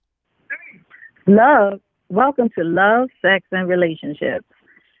Love, welcome to Love, Sex, and Relationships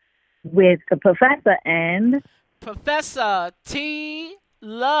with the professor and Professor T.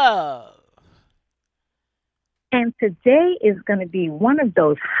 Love. and today is going to be one of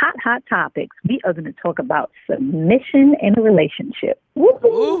those hot topics. We are going to talk about submission in a relationship.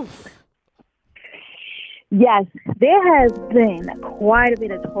 Woo-hoo. Oof. Yes, there has been quite a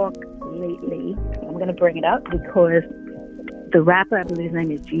bit of talk lately. I'm going to bring it up because the rapper, I believe his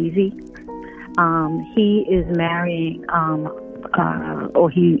name is Jeezy. He is marrying, or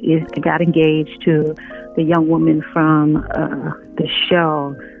he got engaged to the young woman from the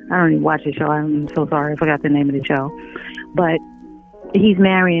show. I don't even watch the show. I'm so sorry. I forgot the name of the show. But he's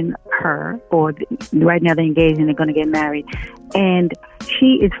marrying her, or right now they're engaged and they're going to get married. And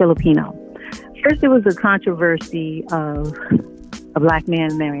she is Filipino. First, there was a controversy of a black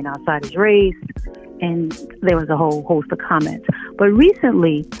man marrying outside his race, and there was a whole host of comments. But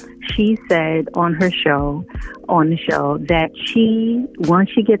recently, she said on the show, that once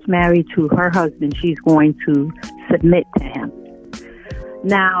she gets married to her husband, she's going to submit to him.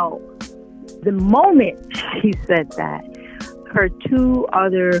 Now, the moment she said that, her two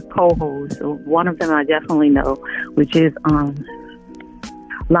other co-hosts, one of them I definitely know, which is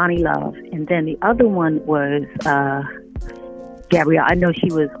Lonnie Love, and then the other one was Gabrielle. I know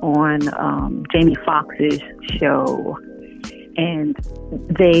she was on Jamie Foxx's show, and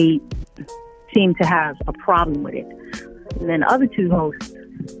they seemed to have a problem with it. And then the other two hosts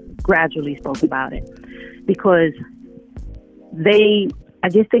gradually spoke about it because I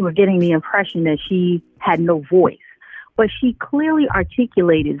guess they were getting the impression that she had no voice. But she clearly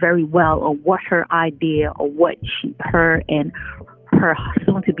articulated very well on what her idea or what her and her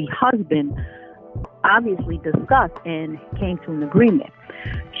soon-to-be husband obviously discussed and came to an agreement.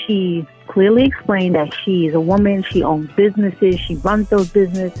 She clearly explained that she is a woman, she owns businesses, she runs those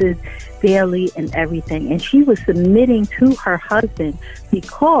businesses daily and everything. And she was submitting to her husband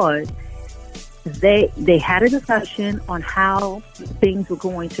because they had a discussion on how things were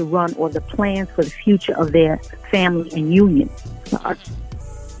going to run or the plans for the future of their family and union.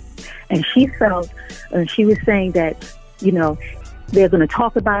 And she felt, she was saying that, they're going to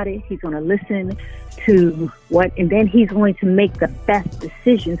talk about it. He's going to listen to and then he's going to make the best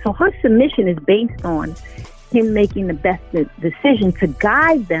decision. So her submission is based on him making the best decision to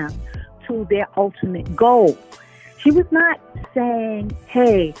guide them to their ultimate goal. She was not saying,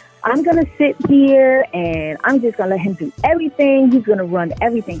 hey, I'm going to sit here and I'm just going to let him do everything. He's going to run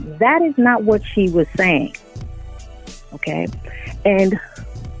everything. That is not what she was saying. Okay. And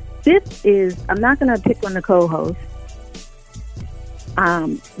I'm not going to pick on the co-host.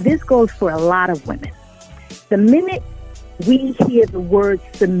 This goes for a lot of women. The minute we hear the word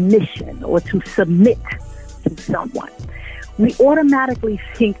submission or to submit to someone, we automatically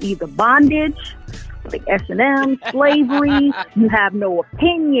think either bondage, like S&M, slavery, you have no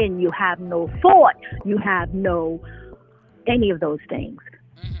opinion, you have no thought, you have no any of those things.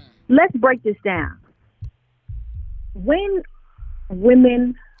 Mm-hmm. Let's break this down. When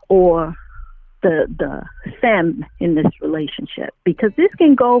women or the femme in this relationship, because this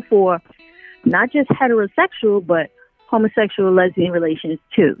can go for not just heterosexual, but homosexual, lesbian relations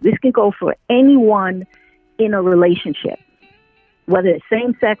too. This can go for anyone in a relationship, whether it's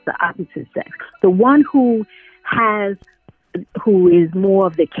same sex or opposite sex. The one who is more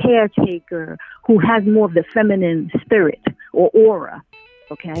of the caretaker, who has more of the feminine spirit or aura,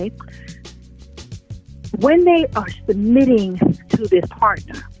 okay? When they are submitting to this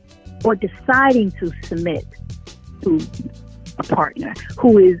partner or deciding to submit to a partner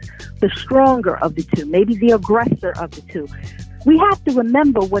who is the stronger of the two, maybe the aggressor of the two, we have to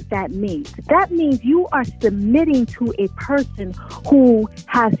remember what that means. That means you are submitting to a person who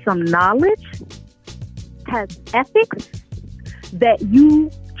has some knowledge, has ethics, that you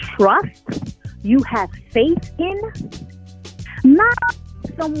trust, you have faith in, not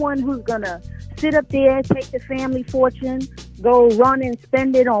someone who's going to sit up there, take the family fortune, go run and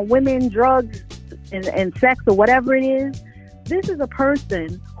spend it on women, drugs, and sex or whatever it is. This is a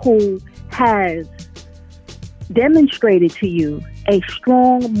person who has demonstrated to you a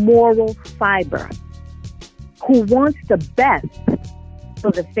strong moral fiber, who wants the best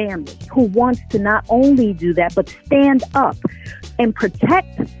for the family, who wants to not only do that, but stand up and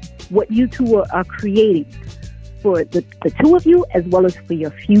protect what you two are creating for the two of you as well as for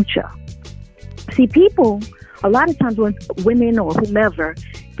your future. See, people, a lot of times when women or whomever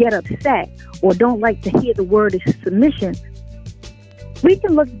get upset or don't like to hear the word submission, they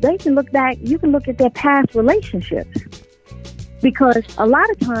can look back, you can look at their past relationships. Because a lot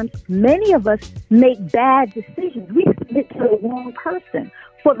of times, many of us make bad decisions. We submit to the wrong person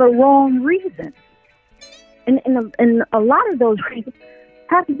for the wrong reasons. And a lot of those reasons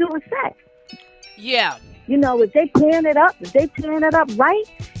have to do with sex. Yeah. You know, if they tearing it up right,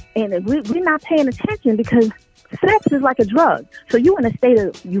 and if we're not paying attention, because sex is like a drug. So you're in a state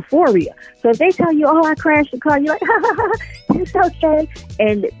of euphoria. So if they tell you, oh, I crashed the car, you're like, ha, ha, ha, it's okay.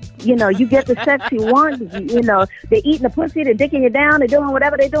 And, you know, you get the sex you want. You know, they're eating the pussy, they're dicking you down, they're doing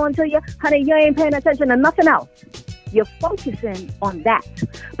whatever they're doing to you. Honey, you ain't paying attention to nothing else. You're focusing on that.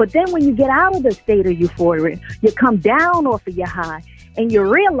 But then when you get out of the state of euphoria, you come down off of your high, and you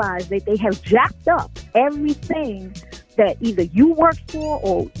realize that they have jacked up everything that either you worked for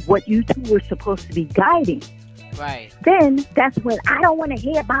or what you two were supposed to be guiding. Right. Then that's when I don't want to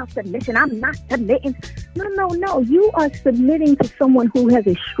hear about submission. I'm not submitting. No. You are submitting to someone who has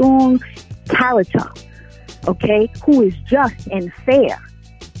a strong character, okay, who is just and fair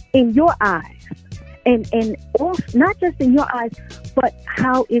in your eyes. And also, not just in your eyes, but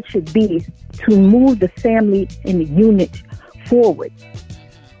how it should be to move the family and the unit forward.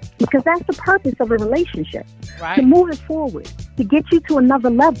 Because that's the purpose of a relationship, right, to move it forward, to get you to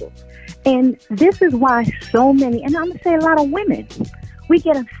another level. And this is why so many, and I'm going to say a lot of women, we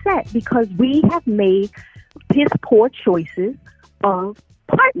get upset because we have made piss poor choices of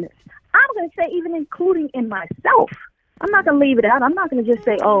partners. I'm going to say even including in myself. I'm not going to leave it out. I'm not going to just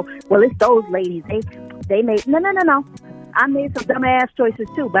say, oh, well, it's those ladies. They made, no. I made some dumbass choices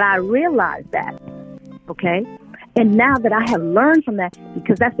too, but I realized that, okay? And now that I have learned from that,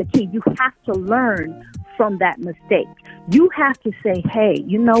 because that's the key, you have to learn from that mistake. You have to say, hey,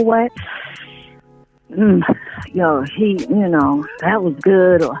 you know what? That was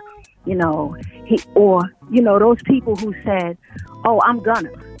good. Or, those people who said, I'm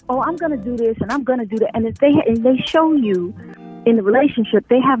gonna do this and I'm gonna do that. And if they show you in the relationship,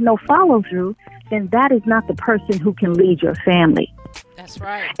 they have no follow through, then that is not the person who can lead your family. That's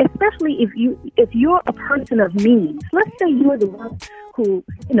right. Especially if you're a person of means. Let's say you're the one who,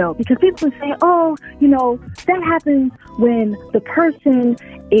 because people say, that happens when the person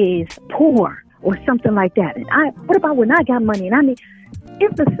is poor or something like that. And what about when I got money? And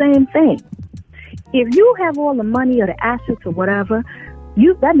it's the same thing. If you have all the money or the assets or whatever,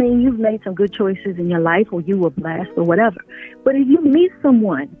 that means you've made some good choices in your life, or you were blessed or whatever. But if you meet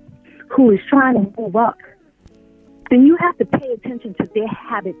someone who is trying to move up, then you have to pay attention to their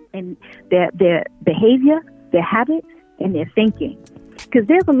habits and their behavior, their habits, and their thinking. Because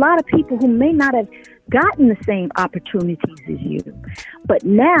there's a lot of people who may not have gotten the same opportunities as you, but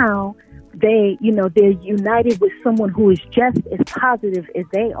now they're united with someone who is just as positive as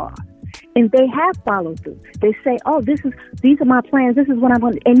they are. And they have followed through. They say, these are my plans, this is what I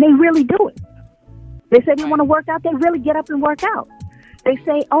want, and they really do it. They say they want to work out, they really get up and work out. They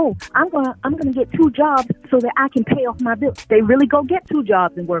say, I'm gonna get 2 jobs so that I can pay off my bills. They really go get 2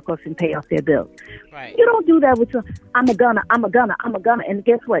 jobs and work off and pay off their bills. Right. You don't do that with I'm a gunner, and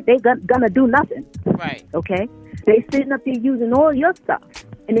guess what? They gonna do nothing. Right. Okay? They sitting up there using all your stuff,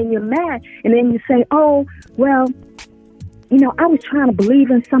 and then you're mad, and then you say, I was trying to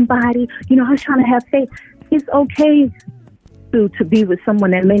believe in somebody. I was trying to have faith. It's okay to be with someone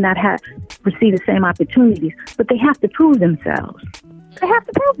that may not receive the same opportunities, but they have to prove themselves. They have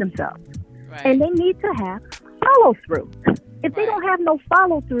to prove themselves. Right. And they need to have follow through. If they don't have no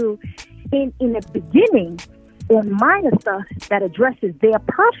follow through in the beginning on minor stuff that addresses their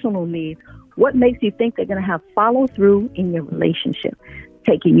personal needs, what makes you think they're going to have follow through in your relationship,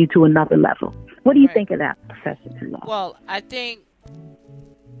 taking you to another level? What do you think of that, Professor Tula? Well, I think,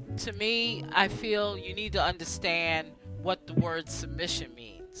 to me, I feel you need to understand what the word submission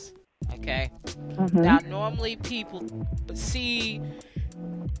means. Okay? Mm-hmm. Now, normally people see,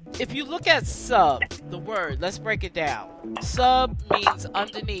 if you look at sub, the word, let's break it down. Sub means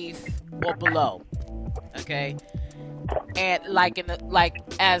underneath or below. Okay? And like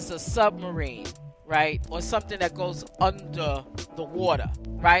as a submarine, right? Or something that goes under the water,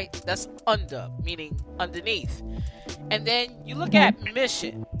 right? That's under, meaning underneath. And then you look at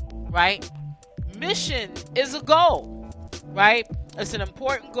mission, right? Mission is a goal, right? It's an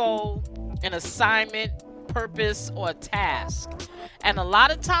important goal, an assignment, purpose, or a task. And a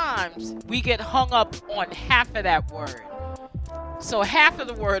lot of times we get hung up on half of that word. So half of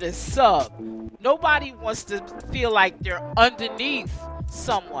the word is sub. Nobody wants to feel like they're underneath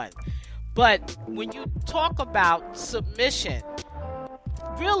someone. But when you talk about submission,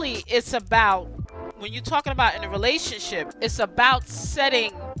 really it's about, when you're talking about in a relationship, it's about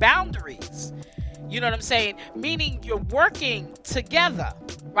setting boundaries. You know what I'm saying? Meaning you're working together,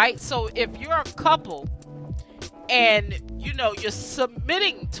 right? So if you're a couple and, you're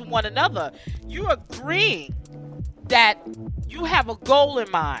submitting to one another, you're agreeing that you have a goal in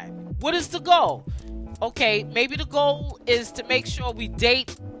mind. What is the goal? Okay, maybe the goal is to make sure we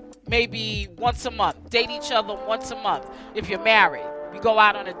date maybe once a month. Date each other once a month. If you're married, we go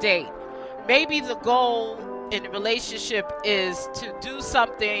out on a date. Maybe the goal in the relationship is to do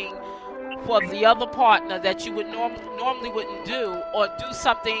something for the other partner that you would normally wouldn't do, or do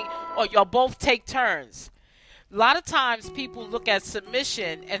something, or you'll both take turns. A lot of times people look at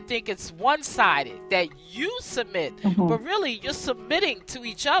submission and think it's one-sided, that you submit, but really you're submitting to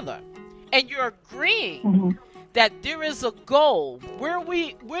each other, and you're agreeing that there is a goal.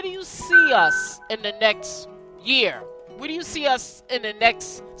 Where do you see us in the next year? Where do you see us in the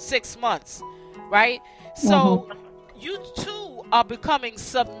next 6 months? Right? So you two are becoming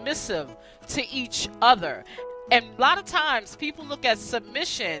submissive to each other. And a lot of times people look at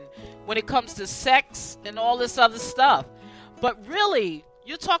submission when it comes to sex and all this other stuff. But really,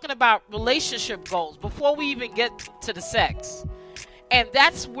 you're talking about relationship goals before we even get to the sex. And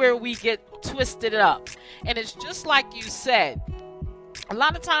that's where we get twisted up. And it's just like you said, a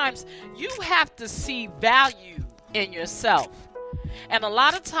lot of times you have to see value in yourself. And a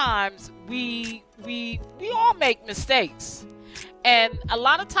lot of times we all make mistakes. And a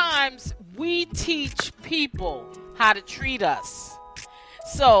lot of times we teach people how to treat us.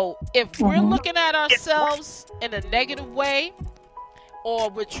 So if we're looking at ourselves in a negative way, or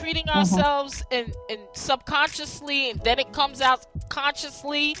we're treating ourselves in subconsciously, and then it comes out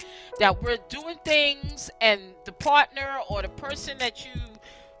consciously that we're doing things, and the partner or the person that you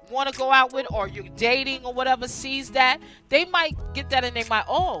want to go out with, or you're dating or whatever, sees that, they might get that and they might,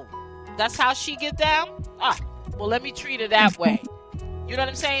 oh, that's how she get down? Well, let me treat her that way. You know what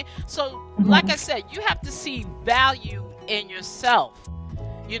I'm saying? So, like I said, you have to see value in yourself.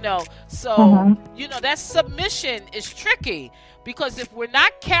 You know, so, you know, that submission is tricky, because if we're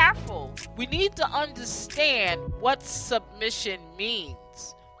not careful, we need to understand what submission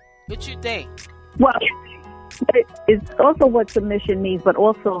means. What you think? Well, it's also what submission means, but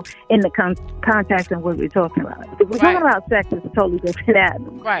also in the context of what we're talking about. If we're talking about sex, it's a totally different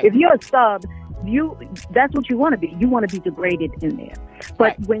animal. Right. If you're a sub, that's what you want to be. You want to be degraded in there.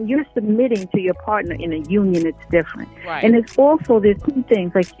 But when you're submitting to your partner in a union, it's different. Right. And it's also, there's two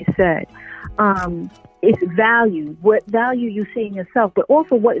things, like you said. It's value, what value you see in yourself, but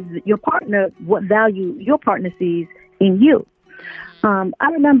also what value your partner sees in you. I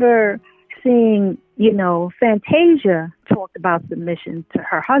remember seeing, Fantasia talked about submission to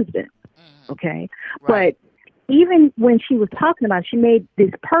her husband. Okay. Right. But even when she was talking about it, she made this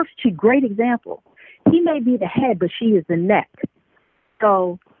great example. He may be the head, but she is the neck.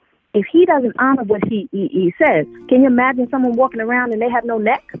 So if he doesn't honor what he says, can you imagine someone walking around and they have no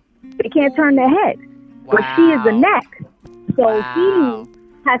neck? They can't turn their head. Wow. But she is the neck. So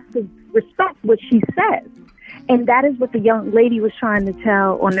he has to respect what she says. And that is what the young lady was trying to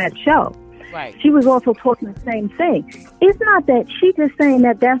tell on that show. Right. She was also talking the same thing. It's not that she's just saying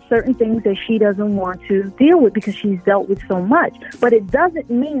that there's certain things that she doesn't want to deal with because she's dealt with so much. But it doesn't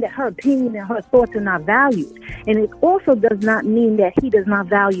mean that her opinion and her thoughts are not valued. And it also does not mean that he does not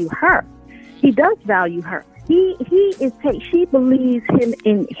value her. He does value her. She believes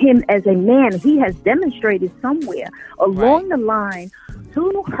him as a man. He has demonstrated somewhere along the line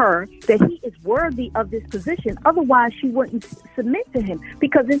to her that he is worthy of this position. Otherwise, she wouldn't submit to him,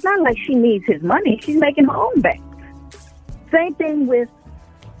 because it's not like she needs his money. She's making her own bank. Same thing with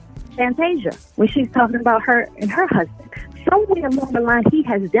Fantasia when she's talking about her and her husband. Somewhere along the line, he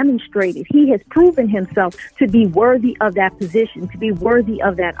has demonstrated, he has proven himself to be worthy of that position, to be worthy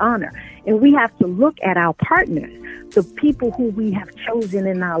of that honor. And we have to look at our partners, the people who we have chosen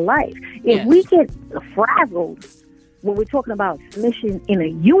in our life. If we get frazzled when we're talking about submission in a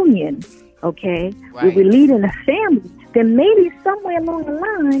union, okay, where we're leading a family, then maybe somewhere along the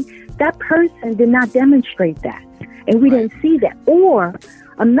line, that person did not demonstrate that. And we didn't see that. Or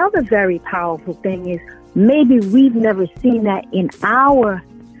another very powerful thing is, maybe we've never seen that in our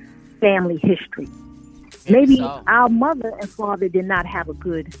family history. Maybe our mother and father did not have a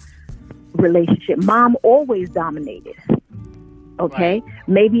good relationship. Mom always dominated. Okay?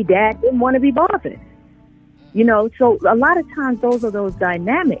 Maybe dad didn't want to be bothered. So a lot of times those are those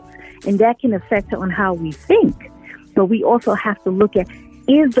dynamics, and that can affect on how we think. So we also have to look at,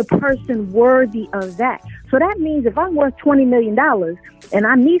 is the person worthy of that? So that means if I'm worth $20 million and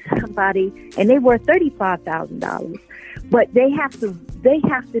I meet somebody and they're worth $35,000, but they have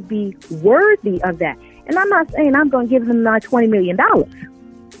to be worthy of that. And I'm not saying I'm going to give them my $20 million.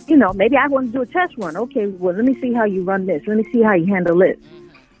 Maybe I want to do a test run. Okay, well, let me see how you run this. Let me see how you handle this.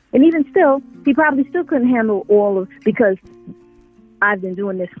 And even still, he probably still couldn't handle all of, because I've been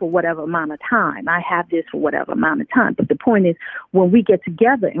doing this for whatever amount of time. I have this for whatever amount of time. But the point is, when we get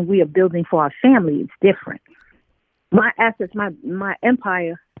together and we are building for our family, it's different. My assets, my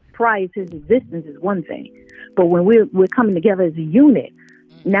empire prior to his existence is one thing. But when we're coming together as a unit,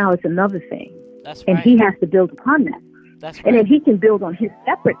 now it's another thing. That's right. And he has to build upon that. That's right. And then he can build on his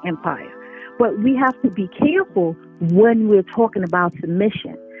separate empire. But we have to be careful when we're talking about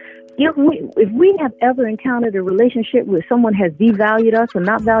submission. If we have ever encountered a relationship where someone has devalued us or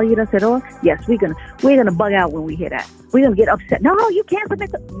not valued us at all, yes, we're gonna bug out when we hear that. We're gonna get upset. No, you can't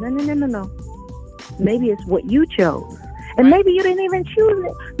submit. No. Maybe it's what you chose, and maybe you didn't even choose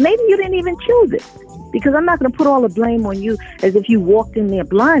it. Maybe you didn't even choose it, because I'm not gonna put all the blame on you as if you walked in there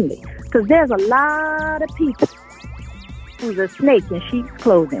blindly. Because there's a lot of people who's a snake in sheep's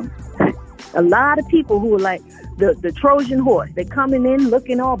clothing. A lot of people who are like the Trojan horse. They're coming in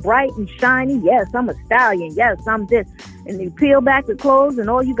looking all bright and shiny. Yes, I'm a stallion. Yes, I'm this. And you peel back the clothes and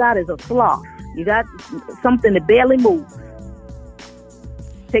all you got is a sloth. You got something that barely moves.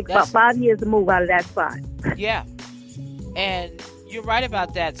 Takes about 5 years to move out of that spot. Yeah. And you're right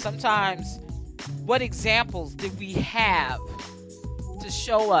about that. Sometimes, what examples did we have to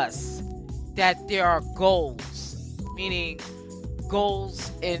show us that there are goals? Meaning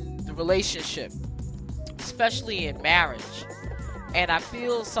goals in the relationship, especially in marriage. And I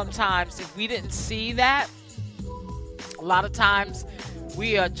feel sometimes if we didn't see that, a lot of times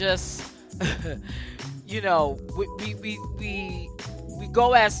we are just, we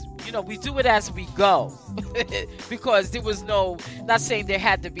go as, we do it as we go. Because there was not saying there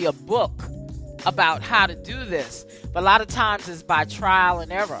had to be a book about how to do this, but a lot of times it's by trial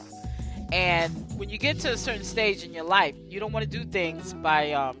and error. And when you get to a certain stage in your life, you don't want to do things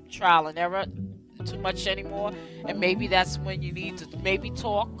by trial and error too much anymore. And maybe that's when you need to maybe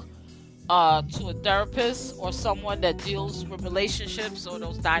talk to a therapist or someone that deals with relationships or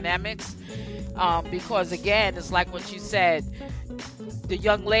those dynamics. Because again, it's like what you said, the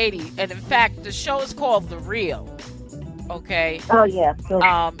young lady, and in fact, the show is called The Real. Okay. Oh yeah.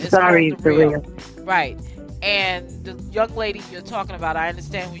 Sorry, The Real. Right. And the young lady you're talking about, I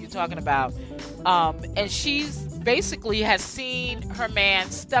understand who you're talking about. And she's basically has seen her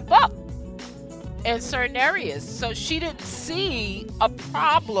man step up in certain areas. So she didn't see a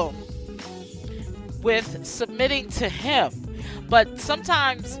problem with submitting to him. But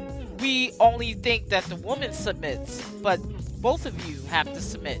sometimes we only think that the woman submits, but both of you have to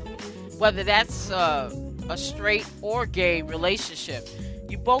submit. Whether that's a straight or gay relationship,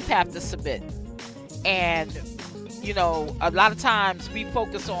 you both have to submit. And, a lot of times we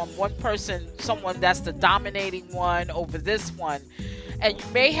focus on one person, someone that's the dominating one over this one. And you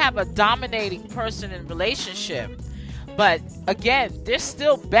may have a dominating person in relationship, but again, there's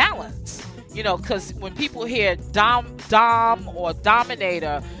still balance, because when people hear dom or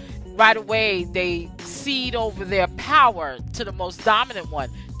dominator, right away they cede over their power to the most dominant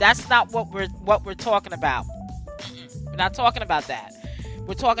one. That's not what we're talking about. We're not talking about that.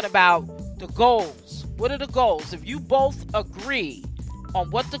 We're talking about the goals. What are the goals? If you both agree on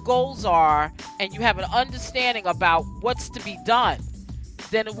what the goals are and you have an understanding about what's to be done,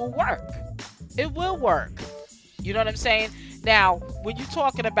 then it will work. It will work. You know what I'm saying? Now, when you're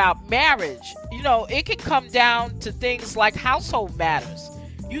talking about marriage, it can come down to things like household matters.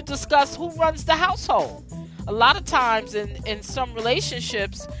 You discuss who runs the household. A lot of times in some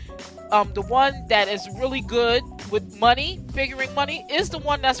relationships, the one that is really good with money, figuring money, is the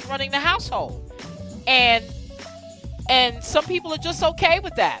one that's running the household. And some people are just okay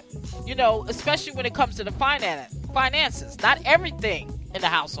with that, especially when it comes to the finances. Not everything in the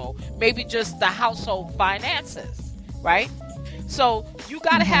household, maybe just the household finances, right? So you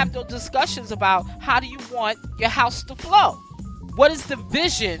got to have those discussions about how do you want your house to flow? What is the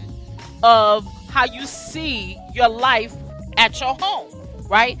vision of how you see your life at your home,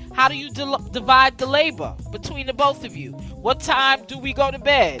 right? How do you divide the labor between the both of you? What time do we go to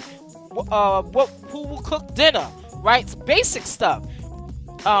bed? Who will cook dinner, right? It's basic stuff.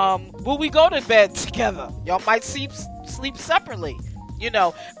 Will we go to bed together? Y'all might sleep separately,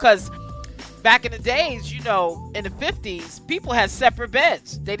 because back in the days, in the 50s, people had separate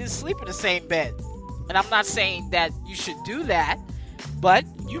beds. They didn't sleep in the same bed. And I'm not saying that you should do that, but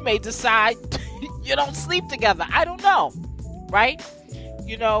you may decide you don't sleep together. I don't know, right?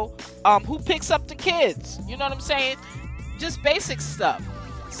 Who picks up the kids? You know what I'm saying? Just basic stuff.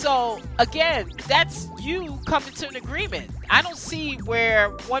 So, again, that's you coming to an agreement. I don't see where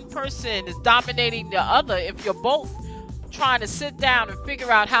one person is dominating the other if you're both trying to sit down and figure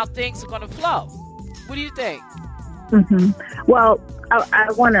out how things are going to flow. What do you think? Mm-hmm. Well,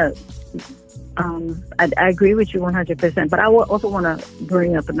 I want to I agree with you 100%. But I also want to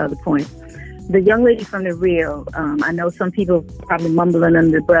bring up another point. The young lady from the Rio, I know some people probably mumbling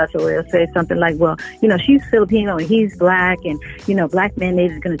under their breath, or they'll say something like, well, she's Filipino and he's black, and, black men,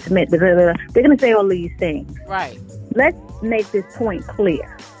 they're going to submit. Blah, blah, blah. They're going to say all these things. Right. Let's make this point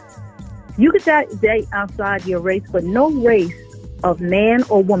clear. You could date outside your race, but no race of man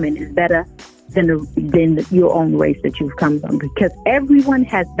or woman is better than your own race that you've come from, because everyone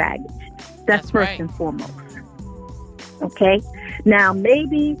has baggage. That's first right. and foremost. Okay? Now,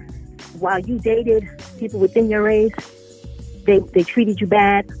 maybe while you dated people within your race, they treated you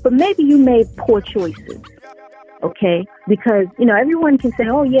bad, but maybe you made poor choices. Okay? Because, everyone can say,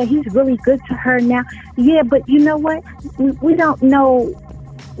 oh, yeah, he's really good to her now. Yeah, but you know what? We don't know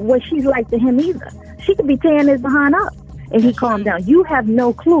what she's like to him either. She could be tearing his behind up, and he calmed down. You have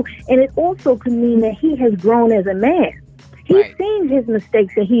no clue. And it also could mean that he has grown as a man. He's seen his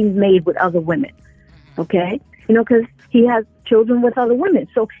mistakes that he's made with other women. Okay? Because he has children with other women.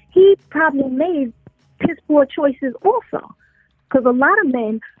 So he probably made piss poor choices also. Because a lot of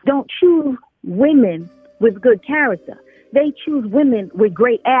men don't choose women with good character. They choose women with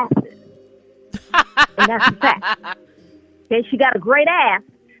great asses. And that's a fact. Okay, she got a great ass.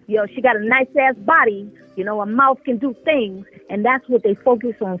 She got a nice ass body. A mouth can do things. And that's what they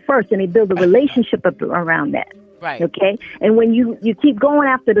focus on first. And they build a relationship up around that. Right. Okay? And when you keep going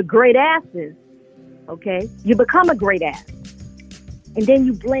after the great asses, okay, you become a great ass. And then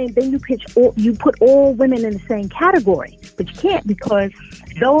you put all women in the same category. But you can't, because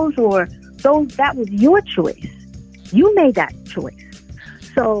that was your choice. You made that choice.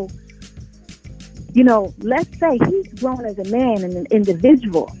 So, let's say he's grown as a man and an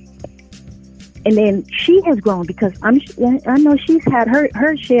individual. And then she has grown, because I know she's had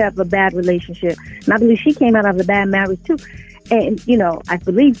her share of a bad relationship. And I believe she came out of a bad marriage too. And, I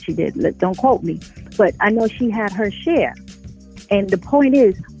believe she did. Don't quote me. But I know she had her share. And the point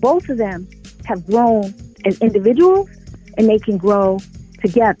is, both of them have grown as individuals, and they can grow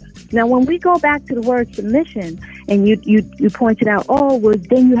together. Now, when we go back to the word submission, and you pointed out,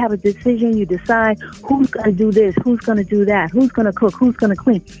 then you have a decision. You decide who's going to do this, who's going to do that, who's going to cook, who's going to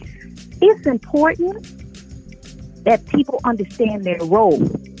clean. It's important that people understand their role.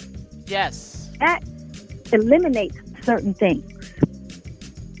 Yes. That eliminates certain things.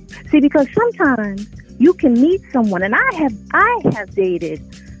 See, because sometimes you can meet someone, and I have dated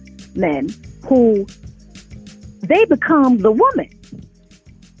men who they become the woman.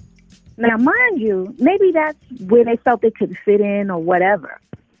 Now, mind you, maybe that's where they felt they could fit in or whatever.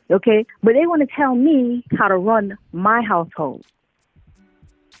 Okay? But they want to tell me how to run my household.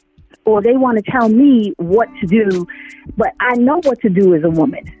 Or they want to tell me what to do, but I know what to do as a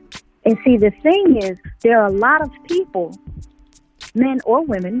woman. And see, the thing is, there are a lot of people, men or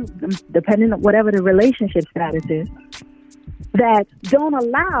women, depending on whatever the relationship status is, that don't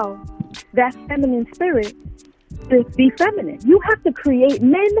allow that feminine spirit to be feminine. You have to create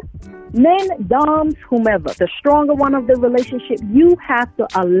men, doms, whomever, the stronger one of the relationship. You have to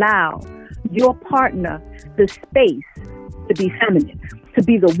allow your partner the space to be feminine, to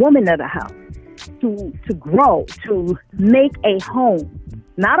be the woman of the house, to grow, to make a home.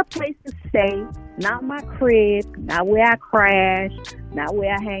 Not a place to stay, not my crib, not where I crash, not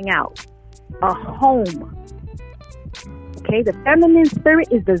where I hang out. A home. Okay, the feminine spirit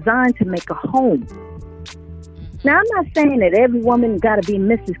is designed to make a home. Now, I'm not saying that every woman got to be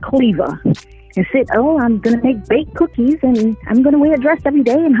Mrs. Cleaver and sit, I'm going to make baked cookies and I'm going to wear a dress every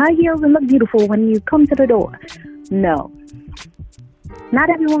day and high heels and look beautiful when you come to the door. No. Not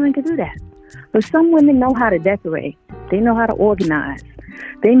every woman can do that. But some women know how to decorate. They know how to organize.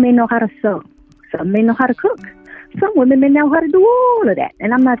 They may know how to sew. Some may know how to cook. Some women may know how to do all of that.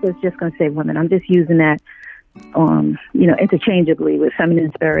 And I'm not just going to say women. I'm just using that, interchangeably with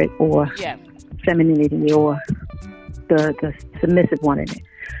feminine spirit or femininity or the submissive one in it.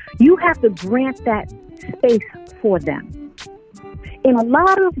 You have to grant that space for them. In a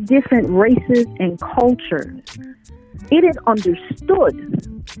lot of different races and cultures, it is understood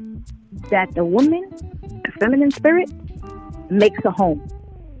that the woman, the feminine spirit, makes a home.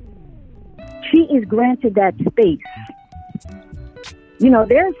 She is granted that space.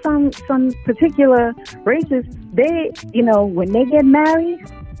 There's some particular races, when they get married,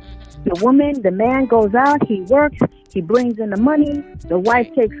 the man goes out, he works, he brings in the money, the wife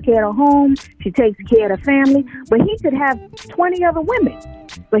takes care of the home, she takes care of the family, but he could have 20 other women,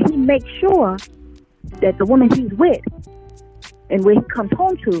 but he makes sure that the woman he's with and where he comes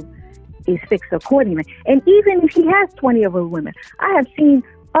home to is fixed accordingly. And even if he has 20 other women, I have seen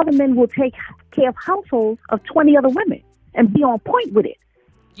other men will take care of households of 20 other women and be on point with it.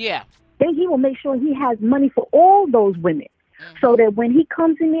 Yeah. then he will make sure he has money for all those women, so that when he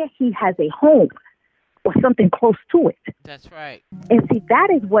comes in there, he has a home or something close to it. That's right. And see, that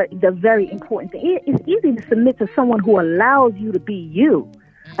is what the very important thing. It's easy to submit to someone who allows you to be you,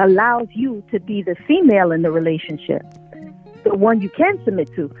 allows you to be the female in the relationship, the one you can submit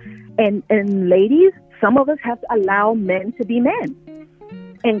to. And ladies, some of us have to allow men to be men.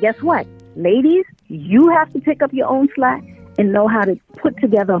 And guess what? Ladies, you have to pick up your own slack and know how to put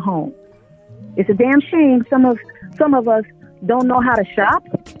together a home. It's a damn shame some of us don't know how to shop.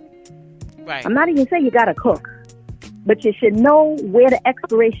 Right. I'm not even saying you got to cook, but you should know where the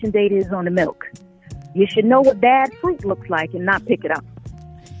expiration date is on the milk. You should know what bad fruit looks like and not pick it up.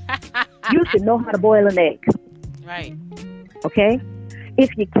 You should know how to boil an egg. Right. Okay?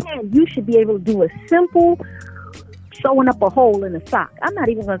 If you can, you should be able to do a simple sewing up a hole in a sock. I'm not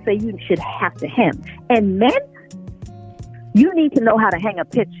even going to say you should have to hem. And men, you need to know how to hang a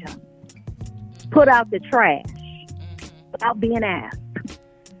picture, put out the trash without being asked.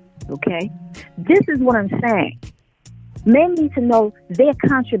 Okay? This is what I'm saying. Men need to know their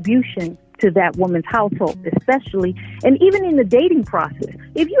contribution to that woman's household, especially, and even in the dating process.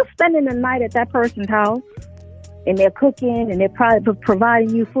 If you're spending the night at that person's house and they're cooking and they're probably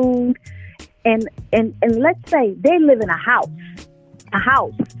providing you food, and let's say they live in a house,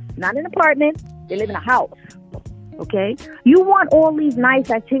 not an apartment, they live in a house, okay? You want all these nice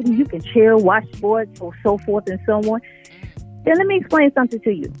activities, you can chill, watch sports, or so forth and so on. Then let me explain something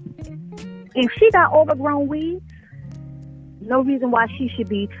to you. If she got overgrown weeds, no reason why she should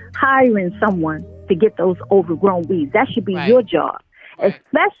be hiring someone to get those overgrown weeds. That should be your job,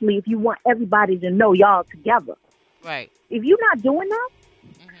 especially if you want everybody to know y'all together. Right. If you're not doing that,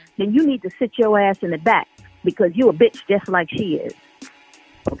 then you need to sit your ass in the back, because you're a bitch just like she is.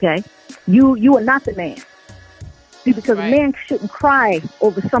 Okay? You are not the man. See, because a man shouldn't cry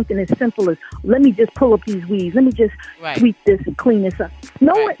over something as simple as, let me just pull up these weeds, let me just sweep this and clean this up.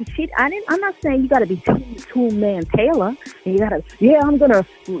 No, I'm not saying you got to be two-man Taylor, and you got to, I'm going to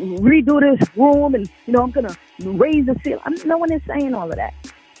redo this room, and, I'm going to raise the ceiling. No one is saying all of that.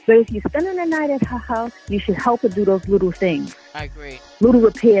 But if you're spending the night at her house, you should help her do those little things. I agree. Little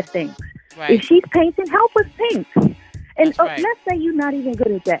repair things. Right. If she's painting, help us paint. And let's say you're not even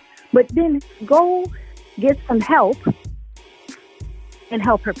good at that, but then go get some help and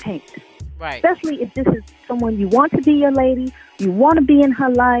help her paint. Right. Especially if this is someone you want to be your lady, you want to be in her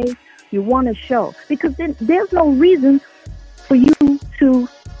life, you want to show. Because then there's no reason for you to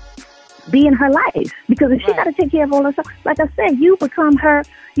be in her life. Because if she got to take care of all that stuff, like I said, you become her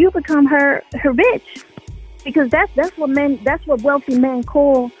bitch. Because that's what wealthy men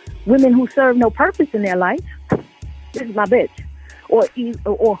call women who serve no purpose in their life. This is my bitch.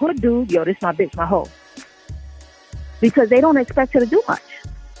 Or hood dude, this is my bitch, my hoe. Because they don't expect her to do much.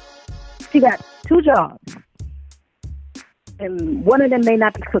 She got 2 jobs. And one of them may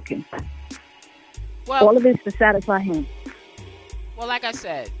not be cooking. Well, all of it's to satisfy him. Well, like I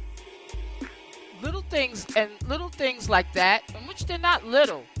said, little things like that, in which they're not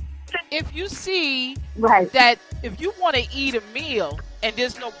little. If you see that if you want to eat a meal and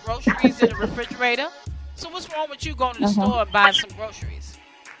there's no groceries in the refrigerator, so what's wrong with you going to the store and buying some groceries?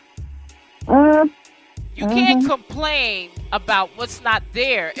 You can't complain about what's not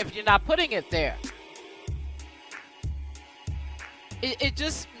there if you're not putting it there. It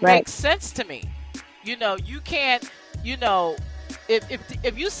just makes sense to me. You can't,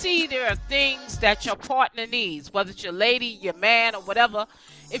 if you see there are things that your partner needs, whether it's your lady, your man, or whatever,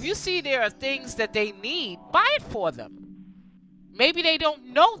 if you see there are things that they need, buy it for them. Maybe they don't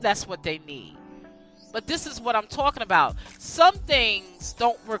know that's what they need. But this is what I'm talking about. Some things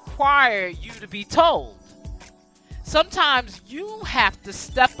don't require you to be told. Sometimes you have to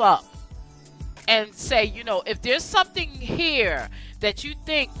step up and say, if there's something here that you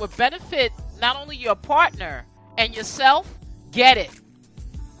think would benefit not only your partner and yourself, get it.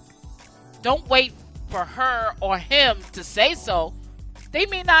 Don't wait for her or him to say so. They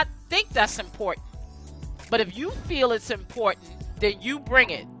may not think that's important. But if you feel it's important, then you bring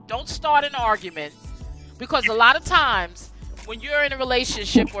it. Don't start an argument. Because a lot of times, when you're in a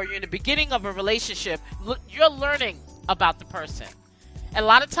relationship or you're in the beginning of a relationship, you're learning about the person. And a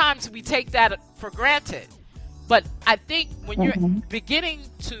lot of times we take that for granted. But I think when you're beginning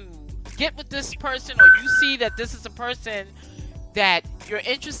to get with this person, or you see that this is a person that you're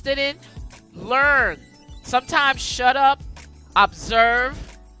interested in, learn. Sometimes shut up, observe,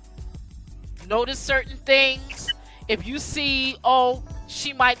 notice certain things. If you see,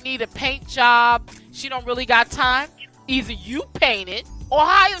 she might need a paint job, she don't really got time, either you paint it or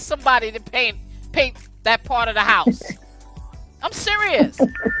hire somebody to paint that part of the house. I'm serious.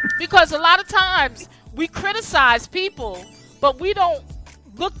 Because a lot of times we criticize people, but we don't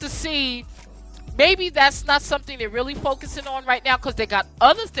look to see maybe that's not something they're really focusing on right now because they got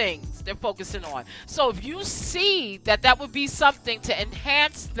other things they're focusing on. So if you see that would be something to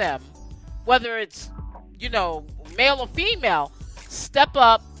enhance them, whether it's, male or female, step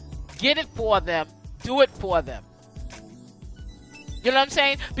up, get it for them, do it for them. You know what I'm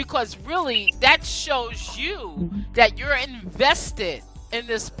saying? Because really, that shows you that you're invested in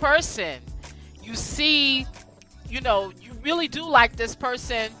this person. You see, you really do like this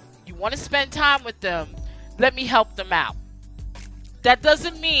person. You want to spend time with them. Let me help them out. That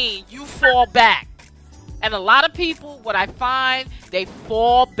doesn't mean you fall back. And a lot of people, what I find, they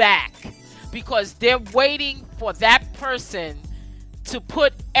fall back because they're waiting for that person to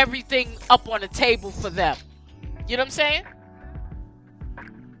put everything up on the table for them. You know what I'm saying?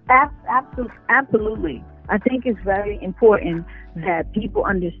 Absolutely. I think it's very important that people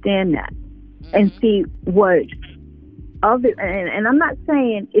understand that and see what other, and I'm not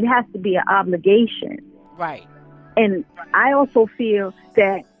saying it has to be an obligation. Right. And I also feel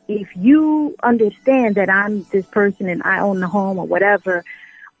that if you understand that I'm this person and I own the home or whatever,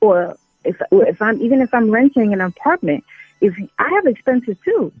 or if I'm renting an apartment, if I have expenses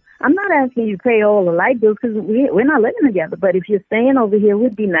too. I'm not asking you to pay all the light bills because we're not living together. But if you're staying over here, it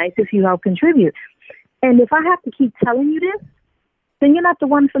would be nice if you help contribute. And if I have to keep telling you this, then you're not the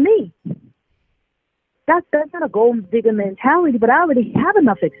one for me. That's not a gold digger mentality, but I already have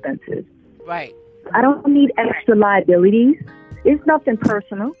enough expenses. Right. I don't need extra liabilities. It's nothing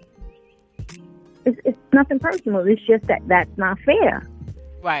personal. It's nothing personal. It's just that's not fair.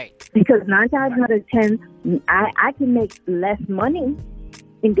 Right. Because 9 times out of 10, I can make less money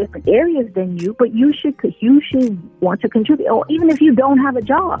in different areas than you, but you should want to contribute. Or even if you don't have a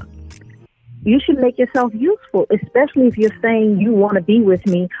job, you should make yourself useful, especially if you're saying you want to be with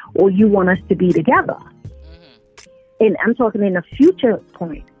me or you want us to be together. And I'm talking in a future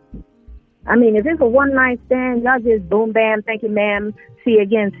point. I mean, if it's a one-night stand, y'all just boom, bam, thank you, ma'am, see you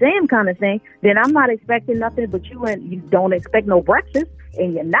again, same kind of thing, then I'm not expecting nothing but you, and you don't expect no breakfast,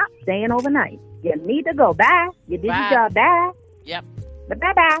 and you're not staying overnight. You need to go. Bye. You did your job. Bye. Yep. But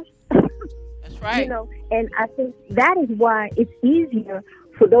bye-bye. That's right. And I think that is why it's easier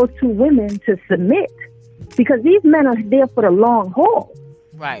for those two women to submit, because these men are there for the long haul.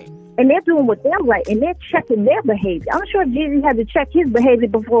 Right. And they're doing what they're right, and they're checking their behavior. I'm sure Jeezy had to check his behavior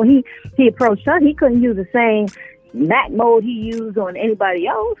before he approached her. He couldn't use the same Mac mode he used on anybody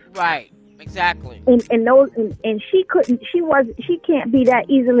else. Right. Exactly. And she can't be that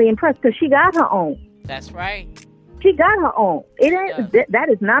easily impressed because she got her own. That's right. She got her own. It ain't that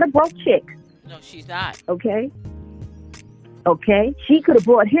is not a broke chick. No, she's not. Okay. She could have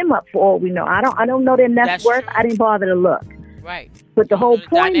brought him up for all we know. I don't know their net worth. I didn't bother to look. Right. But the whole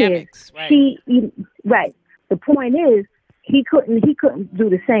point is, right. The point is, he couldn't do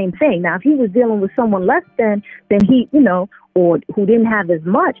the same thing. Now, if he was dealing with someone less than he, or who didn't have as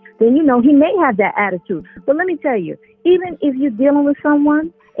much, then, he may have that attitude. But let me tell you, even if you're dealing with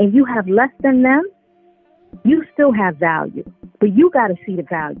someone and you have less than them, you still have value. But you got to see the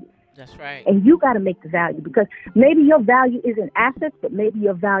value. That's right. And you got to make the value, because maybe your value isn't assets, but maybe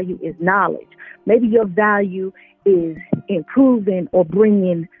your value is knowledge. Maybe your value is improving or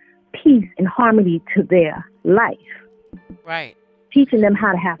bringing peace and harmony to their life. Right. Teaching them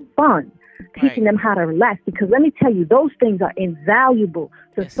how to have fun, teaching them how to relax. Because let me tell you, those things are invaluable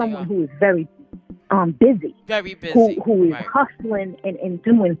to someone who is very busy. Very busy. Who is hustling and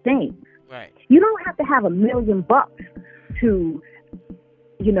doing things. Right. You don't have to have $1 million to,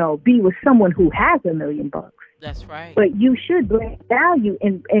 be with someone who has $1 million. That's right. But you should bring value,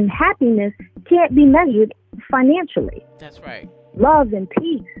 and happiness can't be measured financially. That's right. Love and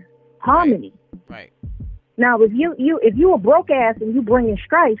peace, harmony. Right. Now, if you a broke ass and you bringing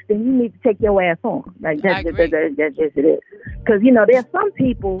strife, then you need to take your ass on. Like that's just it is. Because there's some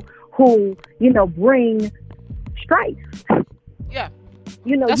people who bring strife. Yeah.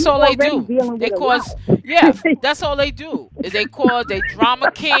 That's all they do. That's all they do. They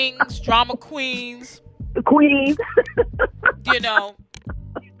drama kings, drama queens. The queens.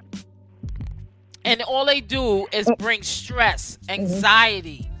 And all they do is bring stress,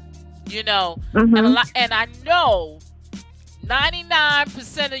 anxiety, and I know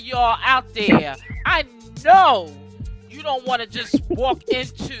 99% of y'all out there, I know you don't want to just walk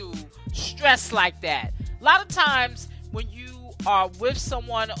into stress like that. A lot of times when you are with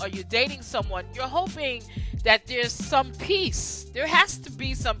someone or you're dating someone, you're hoping that there's some peace. There has to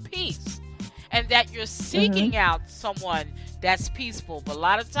be some peace. And that you're seeking out someone that's peaceful. But a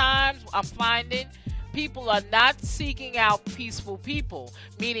lot of times I'm finding people are not seeking out peaceful people,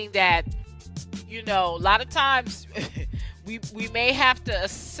 meaning that, you know, a lot of times we may have to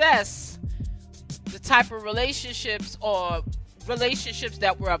assess the type of relationships or relationships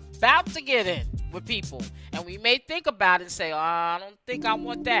that we're about to get in with people, and we may think about it and say, oh, I don't think I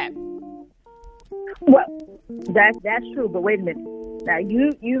want that. Well, that's true, but wait a minute. Now,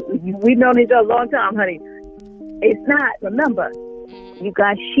 we've known each other a long time, honey. It's not, remember, you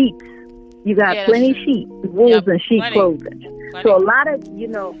got sheep. You got plenty of sheep, wolves and sheep clothing. So a lot of, you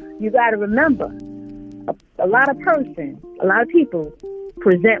know, you got to remember, a lot of people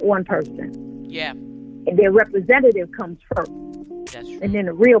present one person. Yeah. And their representative comes first. That's true. And then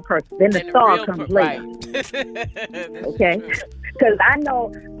the real person, then the star comes later. Right. Okay? Because I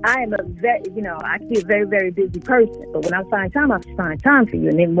know I am I can be a very, very busy person. But when I find time, I find time for you.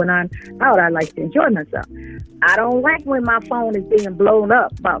 And then when I'm out, I like to enjoy myself. I don't like when my phone is being blown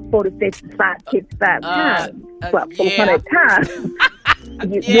up about 4 to 55 times. About 400 times.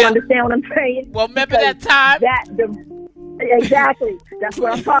 You understand what I'm saying? Well, remember that time? Exactly. That's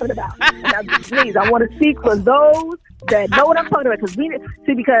what I'm talking about. Now, please, I want to speak for those that know what I'm talking about.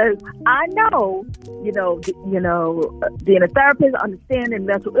 Because I know, being a therapist, understanding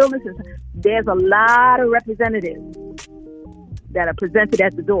mental illnesses, there's a lot of representatives that are presented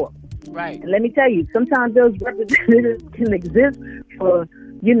at the door. Right. And let me tell you, sometimes those representatives can exist for,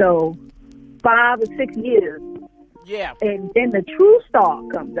 5 or 6 years. Yeah. And then the true star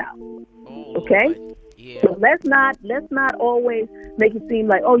comes out. Oh, okay? Lord. Yeah. So let's not always make it seem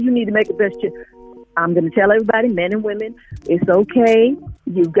like, oh, you need to make the best choice. I'm going to tell everybody, men and women, it's okay.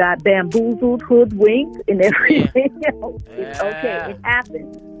 You got bamboozled, hoodwinked, and everything else. It's okay. It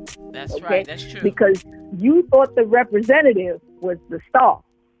happens. That's right. That's true. Because you thought the representative was the star.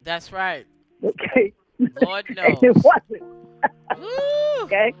 That's right. Okay. Lord knows. And it wasn't.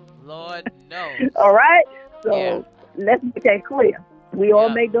 Okay. Lord knows. All right. So let's make that clear. We all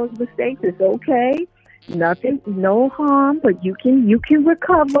make those mistakes. It's okay. Nothing, no harm, but you can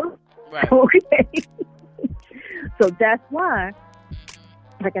recover. Right. Okay. So that's why,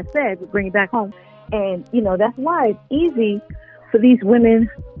 like I said, we bring it back home. And, that's why it's easy for these women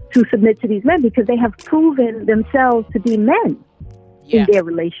to submit to these men, because they have proven themselves to be men in their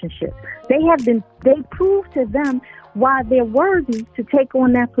relationships. They prove to them why they're worthy to take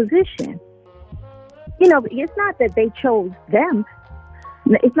on that position. It's not that they chose them.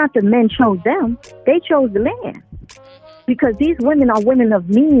 It's not the men chose them. They chose the man. Because these women are women of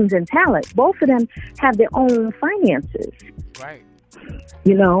means and talent. Both of them have their own finances. Right.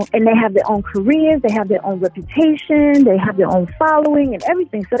 And they have their own careers. They have their own reputation. They have their own following and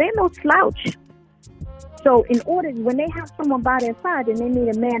everything. So they're no slouch. So when they have someone by their side, then they need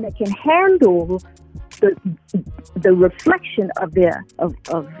a man that can handle the reflection of their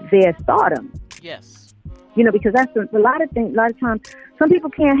stardom. Yes. Because that's a lot of times, some people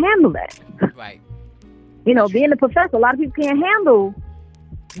can't handle that. Right. Being a professor, a lot of people can't handle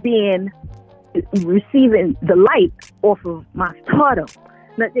receiving the light off of my stardom.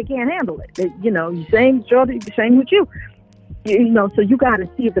 They can't handle it. Same with you. So you got to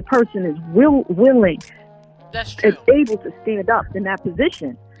see if the person is willing, that's true, is able to stand up in that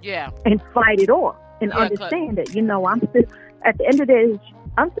position, and fight it off, and understand that I'm still, at the end of the day,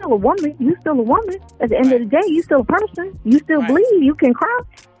 I'm still a woman. You still a woman. At the end of the day, you still a person. You still bleed. You can cry.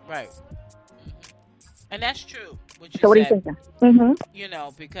 Right. And that's true. So what do you think?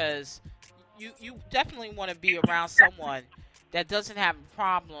 Because you definitely want to be around someone that doesn't have a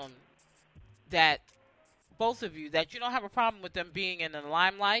problem, that both of you, that you don't have a problem with them being in the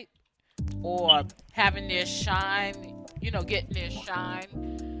limelight or having their shine, getting their shine,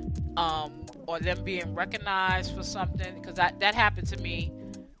 or them being recognized for something. Because that happened to me.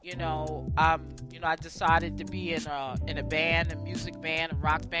 I decided to be in a band, a music band, a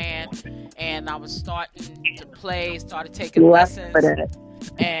rock band, and I was starting to play, started taking lessons,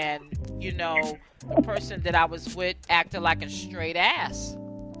 and the person that I was with acted like a straight ass.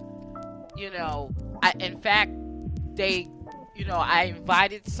 In fact, I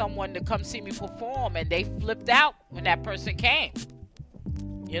invited someone to come see me perform, and they flipped out when that person came.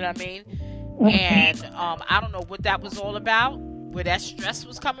 You know what I mean? And I don't know what that was all about, where that stress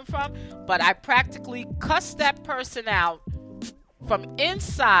was coming from, but I practically cussed that person out from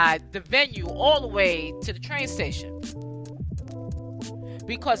inside the venue all the way to the train station,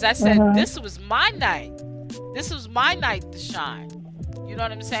 because I said, this was my night. This was my night to shine. You know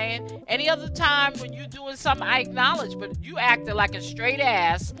what I'm saying? Any other time when you're doing something, I acknowledge, but you acted like a straight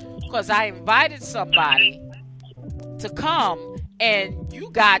ass because I invited somebody to come and you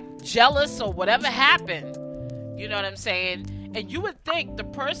got jealous or whatever happened. You know what I'm saying? And you would think the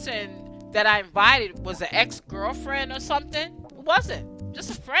person that I invited was an ex-girlfriend or something. It wasn't. Just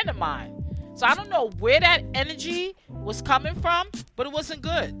a friend of mine. So I don't know where that energy was coming from, but it wasn't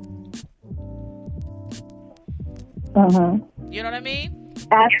good. You know what I mean?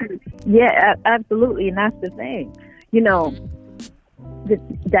 Absolutely. Yeah, absolutely. And that's the thing. You know,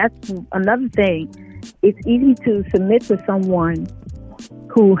 that's another thing. It's easy to submit to someone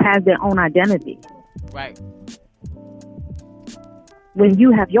who has their own identity. Right. When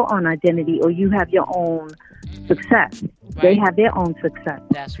you have your own identity or you have your own success, they have their own success.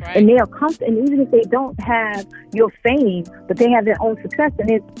 That's right. And they are comfortable, and even if they don't have your fame, but they have their own success,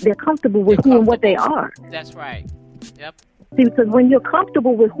 and they're comfortable with who and what they are. That's right. Yep. See, because when you're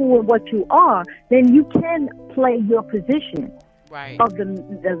comfortable with who and what you are, then you can play your position of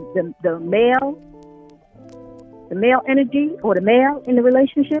the male energy, or the male in the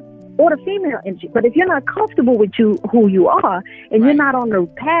relationship, or the female energy. But if you're not comfortable with who you are, and you're not on the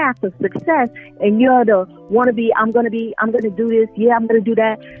path of success, and you're the wannabe, I'm going to do this, yeah, I'm going to do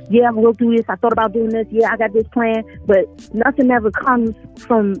that, yeah, we'll do this, I thought about doing this, yeah, I got this plan, but nothing ever comes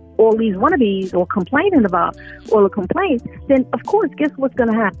from all these wannabes or complaining about all the complaints, then of course, guess what's going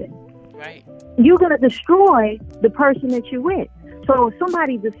to happen? Right. You're going to destroy the person that you're with. So if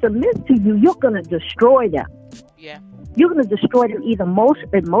somebody to submit to you, you're going to destroy them. Yeah. You're going to destroy them either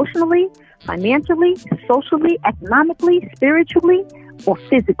emotionally, financially, socially, economically, spiritually, or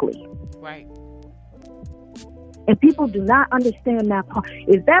physically. Right. And people do not understand that part.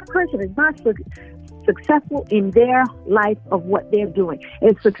 If that person is not successful in their life of what they're doing,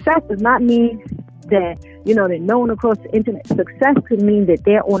 and success does not mean that, you know, they're known across the internet. Success could mean that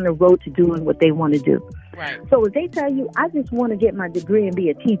they're on the road to doing what they want to do. Right. So if they tell you, I just want to get my degree and be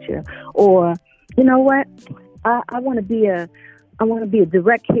a teacher, or, you know what, I want to be a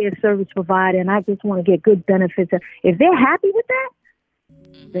direct care service provider, and I just want to get good benefits. If they're happy with that,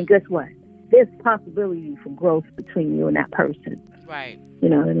 then guess what? There's possibility for growth between you and that person. Right. You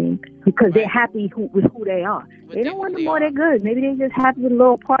know what I mean? Because they're happy with who they are. They don't want no more. They're good. Maybe they're just happy with a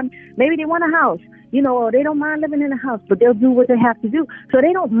little apartment. Maybe they want a house. You know, or they don't mind living in a house, but they'll do what they have to do. So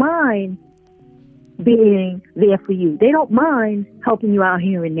they don't mind being there for you. They don't mind helping you out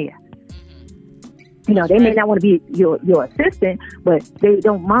here and there. You know, they may not want to be your assistant, but they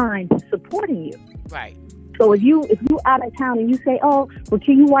don't mind supporting you. Right. So if you out of town and you say, oh, well,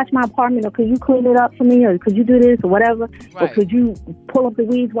 can you watch my apartment, or could you clean it up for me, or could you do this or whatever, or could you pull up the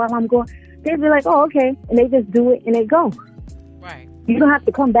weeds while I'm going? They'd be like, oh, okay, and they just do it and they go. Right. You don't have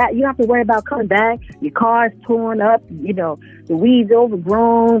to come back. You don't have to worry about coming back. Your car's torn up. You know, the weeds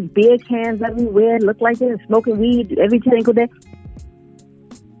overgrown, beer cans everywhere. Look like they're smoking weed every single day.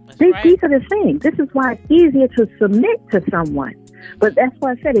 These are the things. This is why it's easier to submit to someone. But that's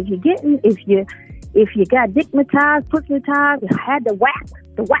why I said, if you got dickmatized, pussymatized, had the whack,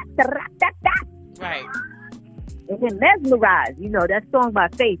 right, and then mesmerized. You know that song by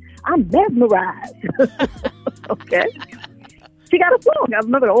Faith. I'm mesmerized. Okay. She got a song. I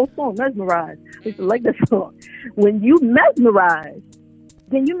remember the old song, Mesmerized. I used to like that song. When you mesmerize,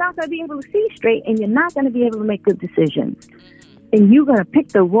 then you're not going to be able to see straight, and you're not going to be able to make good decisions. And you're going to pick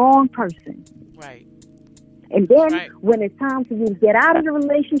the wrong person. Right. And then when it's time for you to get out of the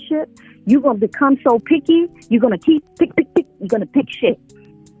relationship, you're going to become so picky, you're going to keep pick. You're going to pick shit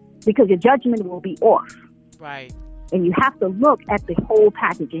because your judgment will be off. Right. And you have to look at the whole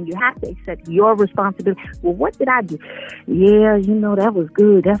package, and you have to accept your responsibility. Well, what did I do? Yeah, you know, that was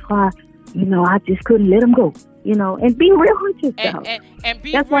good. That's why, you know, I just couldn't let him go. You know, and be real with yourself. And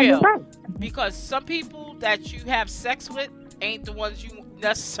be That's real. Why you're right. Because some people that you have sex with ain't the ones you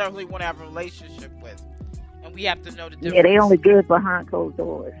necessarily want to have a relationship with. And we have to know the difference. Yeah, they only good behind closed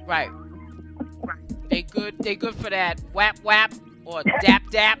doors. Right. They good for that whap whap or dap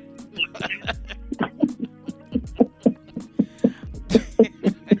dap.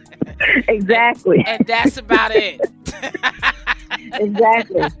 Exactly. And that's about it.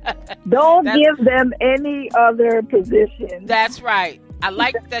 Exactly. Don't give them any other position. That's right. I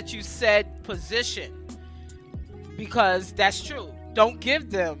like that you said position, because that's true. Don't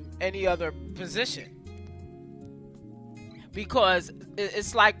give them any other position. Because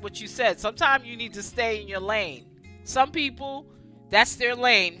it's like what you said. Sometimes you need to stay in your lane. Some people, that's their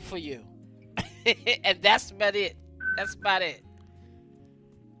lane for you. And that's about it. That's about it.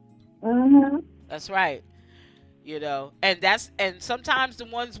 Mm-hmm. That's right. You know, and sometimes the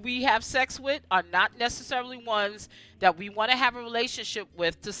ones we have sex with are not necessarily ones that we want to have a relationship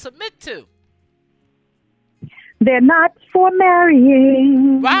with to submit to. They're not for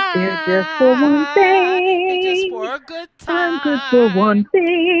marrying. Right. They're just for one thing. They're just for a good time. I'm good for one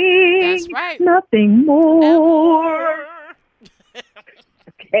thing. That's right. Nothing more.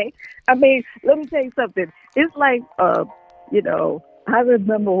 Okay. I mean, let me tell you something. It's like, I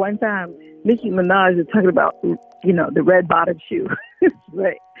remember one time Nicki Minaj was talking about, the red bottom shoe.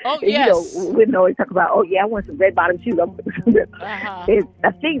 Right. Oh, And, yes. women always talk about, oh, yeah, I want some red bottom shoes. Uh-huh.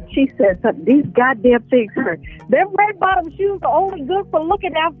 I think she said something. These goddamn things hurt. Them red bottom shoes are only good for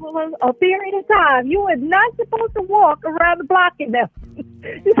looking at for a period of time. You are not supposed to walk around the block in them.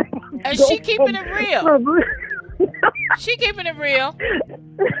 And she keeping it real. She keeping it real.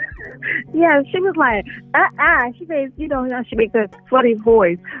 Yeah, she was like, She made, she makes a funny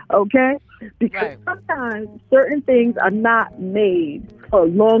voice, okay? Because sometimes certain things are not made for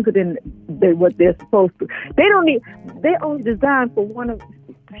longer than what they're supposed to. They're only designed for one of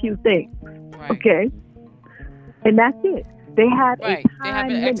a few things, okay? And that's it. They have a time They have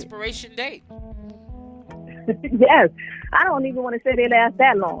an limit. expiration date. Yes. I don't even want to say they last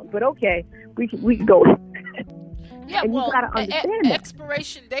that long, but okay, we can go. Yeah, and well, you gotta understand that.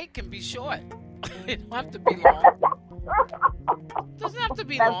 Expiration date can be short. It don't have to be long. Doesn't have to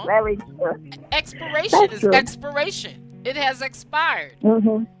be That's long. very true. Expiration That's is true. expiration. It has expired.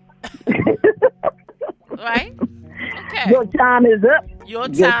 Mm-hmm. Right? Okay. Your time is up. Your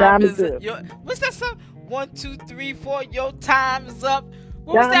time is up. What's that song? 1, 2, 3, 4. Your time is up.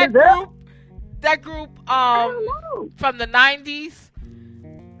 What was Time that is up. group? That group I don't know. from the 90s.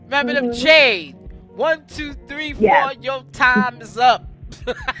 Remember them? Mhm. Jade. 1, 2, 3, 4. Yes. Your time is up.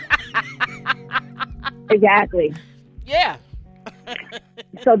 Exactly. Yeah.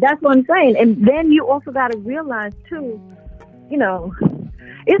 So that's what I'm saying. And then you also got to realize too,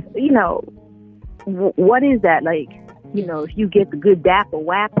 it's what is that like? If you get the good dap or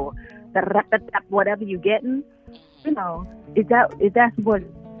whap or whatever you're getting, is that what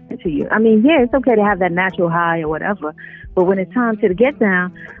to you? I mean, yeah, it's okay to have that natural high or whatever, but when it's time to get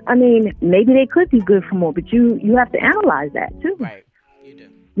down, I mean, maybe they could be good for more, but you have to analyze that too. Right. You do.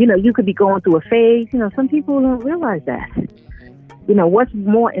 You could be going through a phase. Some people don't realize that. What's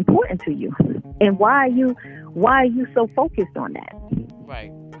more important to you, and why are you so focused on that?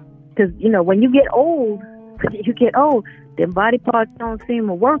 Right. Because when you get old, them body parts don't seem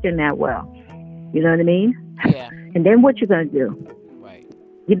to working that well. You know what I mean? Yeah. And then what you gonna do? Right.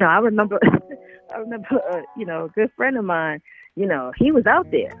 I remember, a good friend of mine. He was out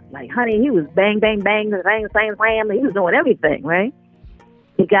there, like, honey, he was bang, bang, bang, bang, bang, bang. He was doing everything, right?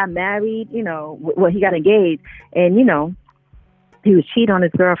 He got married, he got engaged, and he was cheating on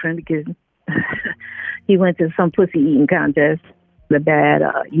his girlfriend because he went to some pussy eating contest. The bad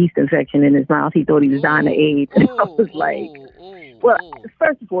yeast infection in his mouth. He thought he was dying of AIDS. And I was like, well,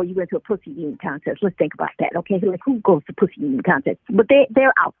 first of all, you went to a pussy eating contest. Let's think about that, okay? Like, who goes to pussy eating contests? But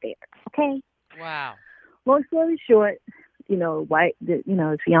they're out there, okay? Wow. Long story short, his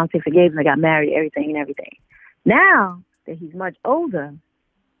fiance forgave him. They got married, everything. Now that he's much older,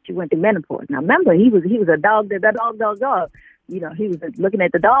 she went through menopause. Now remember, he was a dog. He was looking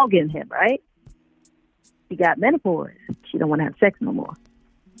at the dog in him, right? She got menopause. She don't want to have sex no more.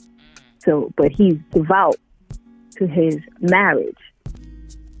 So, but he's devout to his marriage.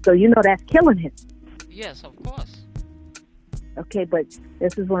 So that's killing him. Yes, of course. Okay, but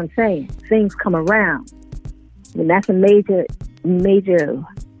this is what I'm saying. Things come around. And that's a major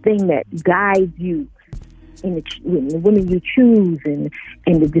thing that guides you in the women you choose and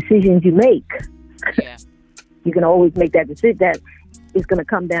the decisions you make. Yeah. You can always make that decision that it's going to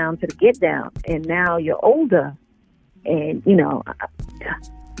come down to the get down. And now you're older and,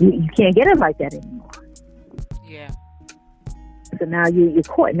 you can't get it like that anymore. Yeah. So now you're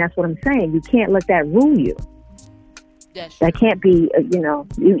caught. And that's what I'm saying. You can't let that rule you. That's That can't be,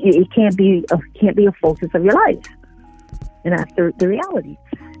 it can't be a focus of your life. And that's the reality.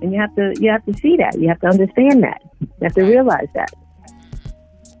 And you have to see that. You have to understand that. You have to realize that.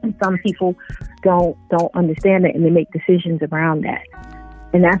 And some people don't understand it, and they make decisions around that.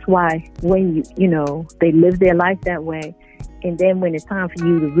 And that's why when they live their life that way, and then when it's time for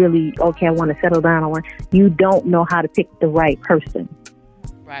you to really, okay, I want to settle down, you don't know how to pick the right person.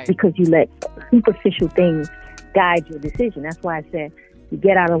 Right. Because you let superficial things guide your decision. That's why I said you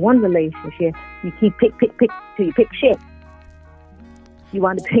get out of one relationship, you keep pick till you pick shit. You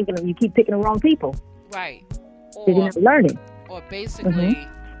keep picking the wrong people. Right. Because you're not learning. Or basically,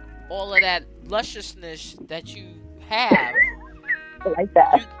 all of that lusciousness that you have. Like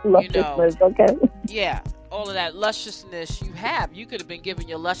that. Lusciousness, okay. Yeah. All of that lusciousness you have, you could have been giving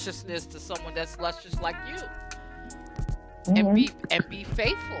your lusciousness to someone that's luscious like you. And be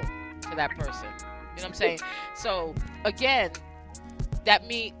faithful to that person. You know what I'm saying? So again,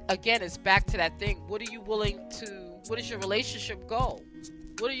 it's back to that thing. What is your relationship goal?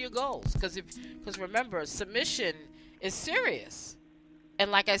 What are your goals? Because remember, submission is serious. And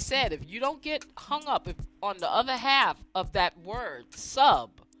like I said, if you don't get hung up on the other half of that word,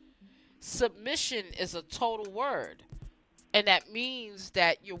 submission is a total word. And that means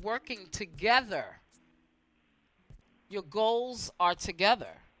that you're working together. Your goals are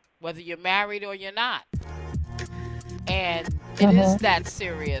together, whether you're married or you're not. And it is that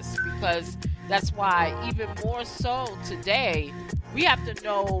serious, because that's why even more so today, we have to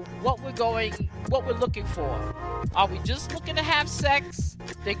know what we're looking for. Are we just looking to have sex?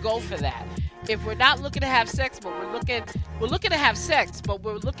 Then go for that. If we're not looking to have sex, but we're looking to have sex, but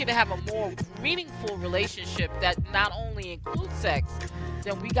we're looking to have a more meaningful relationship that not only includes sex,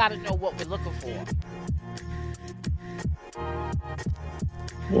 then we got to know what we're looking for.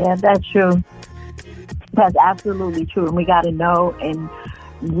 Yeah, that's true. That's absolutely true. And we got to know, and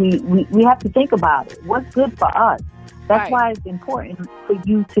we have to think about it. What's good for us? That's why it's important for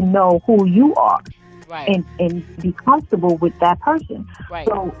you to know who you are. Right. And be comfortable with that person. Right.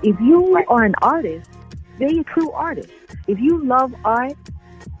 So if you are an artist, be a true artist. If you love art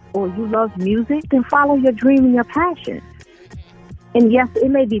or you love music, then follow your dream and your passion. And yes, it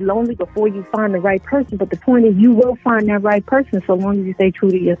may be lonely before you find the right person, but the point is you will find that right person so long as you stay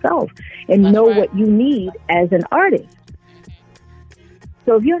true to yourself and know what you need as an artist.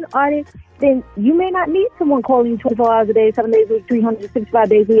 So if you're an artist, then you may not need someone calling you 24 hours a day, 7 days a week, 365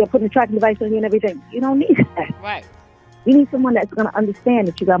 days a year, putting a tracking device on you and everything. You don't need that. Right. You need someone that's going to understand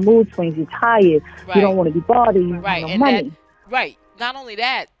that you got mood swings, you're tired, you don't want to be bothered, you have no money. Not only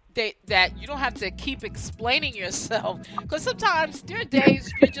that, that you don't have to keep explaining yourself, because sometimes there are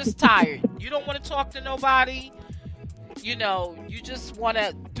days you're just tired. You don't want to talk to nobody. You know, you just want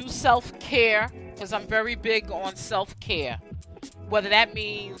to do self-care, because I'm very big on self-care. Whether that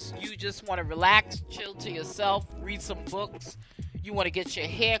means you just want to relax, chill to yourself, read some books, you want to get your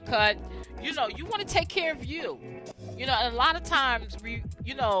hair cut, you know, you want to take care of you. You know, and a lot of times we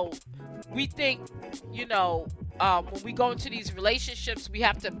think, when we go into these relationships, we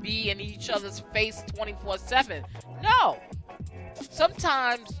have to be in each other's face 24/7. No.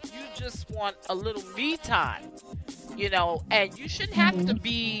 Sometimes you just want a little me time, and you shouldn't have to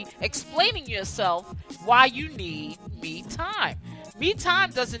be explaining yourself why you need me time. Me time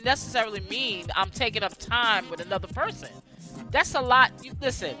doesn't necessarily mean I'm taking up time with another person. That's a lot.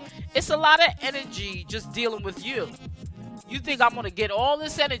 Listen, it's a lot of energy just dealing with you. You think I'm going to get all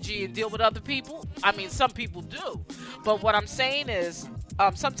this energy and deal with other people? I mean, some people do. But what I'm saying is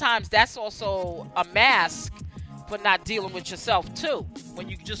sometimes that's also a mask for not dealing with yourself, too. When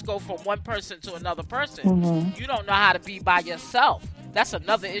you just go from one person to another person, you don't know how to be by yourself. That's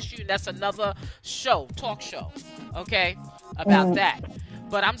another issue. That's another talk show, okay, about that.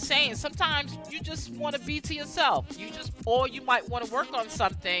 But I'm saying sometimes you just want to be to yourself. Or you might want to work on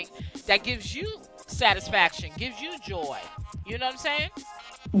something that gives you satisfaction, gives you joy. You know what I'm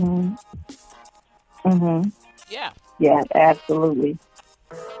saying? Yeah. Yeah, absolutely.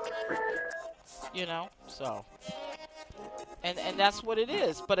 So. And that's what it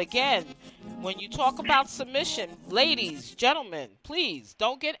is. But again, when you talk about submission, ladies, gentlemen, please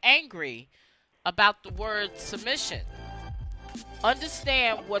don't get angry about the word submission.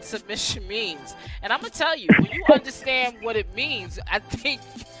 Understand what submission means. And I'm going to tell you, when you understand what it means, I think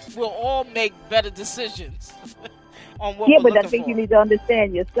we'll all make better decisions on what we're looking for. But I think you need to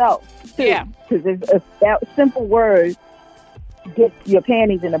understand yourself, too. Yeah. Because that simple word, get your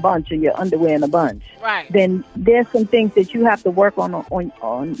panties in a bunch or your underwear in a bunch. Right. Then there's some things that you have to work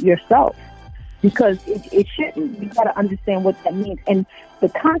on yourself. Because it shouldn't. You got to understand what that means. And the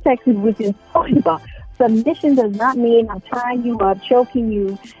context in which it's talking about. Submission does not mean I'm tying you up, choking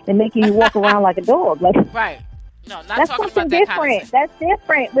you, and making you walk around like a dog. Right. No, not that's talking something about that different. Kind of that's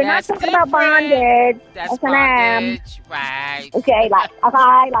different. We're not talking about bondage. That's bondage, right? Okay,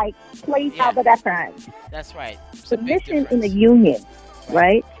 please have the difference. That's right. Submission in a union,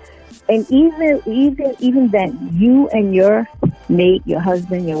 right? And even then, you and your mate, your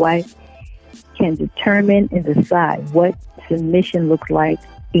husband, your wife, can determine and decide what submission looks like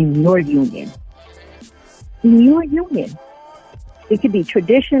in your union. In your union. It could be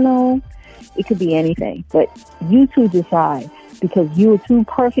traditional, it could be anything, but you two decide, because you are two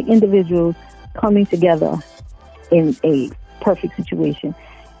perfect individuals coming together in a perfect situation,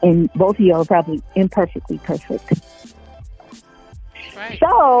 and both of you are probably imperfectly perfect. Right.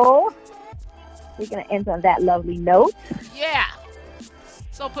 So, we're going to end on that lovely note. Yeah.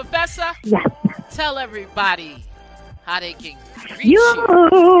 So, Professor, tell everybody how they can reach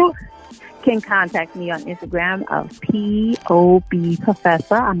you. Can contact me on Instagram of POB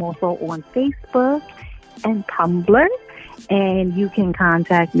Professor. I'm also on Facebook and Tumblr. And you can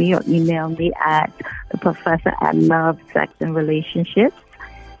contact me or email me at theprofessor@Love, Sex, and Relationships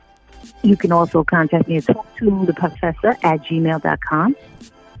You can also contact me and talk to the professor at gmail.com.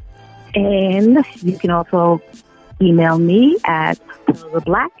 And you can also email me at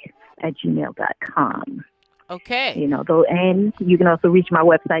pearlsofblack@gmail.com. Okay. You know, and you can also reach my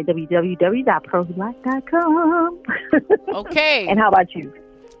website, www.pearlsofblack.com. Okay. And how about you?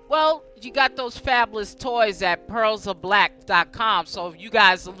 Well, you got those fabulous toys at pearlsofblack.com. So if you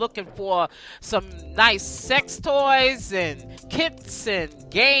guys are looking for some nice sex toys and kits and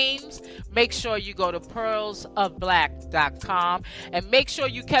games, make sure you go to pearlsofblack.com. And make sure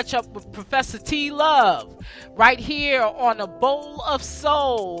you catch up with Professor T. Love right here on A Bowl of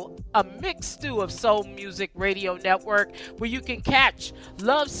Soul, a mixed stew of soul music radio network, where you can catch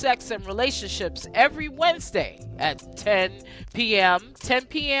Love, Sex, and Relationships every Wednesday at 10 p.m. to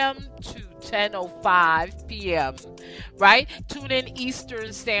 10:05 p.m. Right? Tune in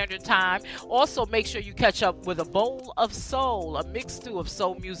Eastern Standard Time. Also, make sure you catch up with A Bowl of Soul, a mixed stew of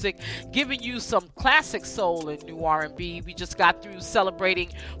soul music, giving you some classic soul and new R&B. We just got through celebrating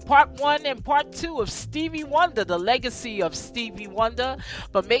part 1 and part 2 of Stevie Wonder, the legacy of Stevie Wonder.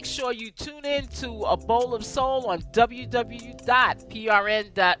 But make sure you tune in to A Bowl of Soul on www.prn.fm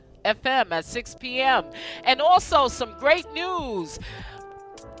at 6 p.m. And also some great news.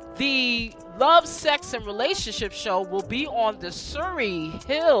 The Love, Sex, and Relationship show will be on the Surrey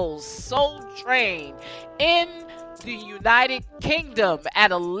Hills Soul Train in the United Kingdom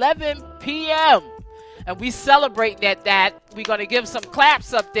at 11 p.m. And we celebrating at that. We're going to give some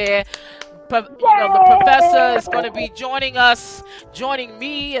claps up there. You know, the professor is going to be joining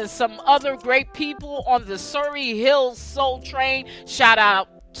me and some other great people on the Surrey Hills Soul Train. Shout out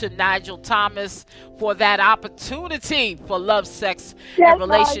to Nigel Thomas for that opportunity for Love, Sex, and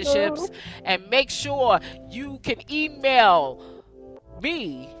Relationships. And make sure you can email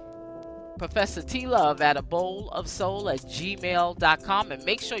me, Professor T. Love, at abowlofsoul@gmail.com. And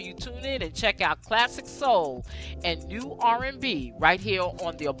make sure you tune in and check out classic soul and new R&B right here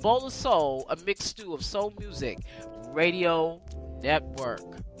on the A Bowl of Soul, a mixed stew of soul music radio network.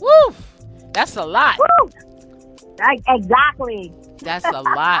 Woo! That's a lot. Woo! Exactly. That's a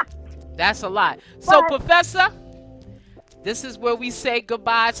lot. That's a lot. So, Professor, this is where we say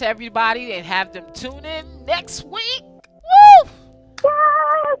goodbye to everybody and have them tune in next week. Woo!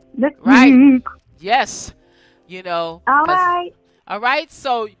 Yes. Right. Yes. You know. All right. All right.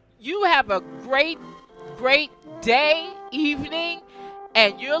 So, you have a great, great day, evening,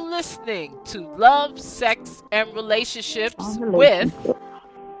 and you're listening to Love, Sex, and Relationships with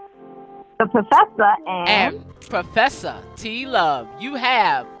the Professor and Professor T. Love. You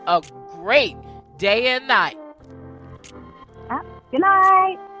have a great day and night. Good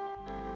night.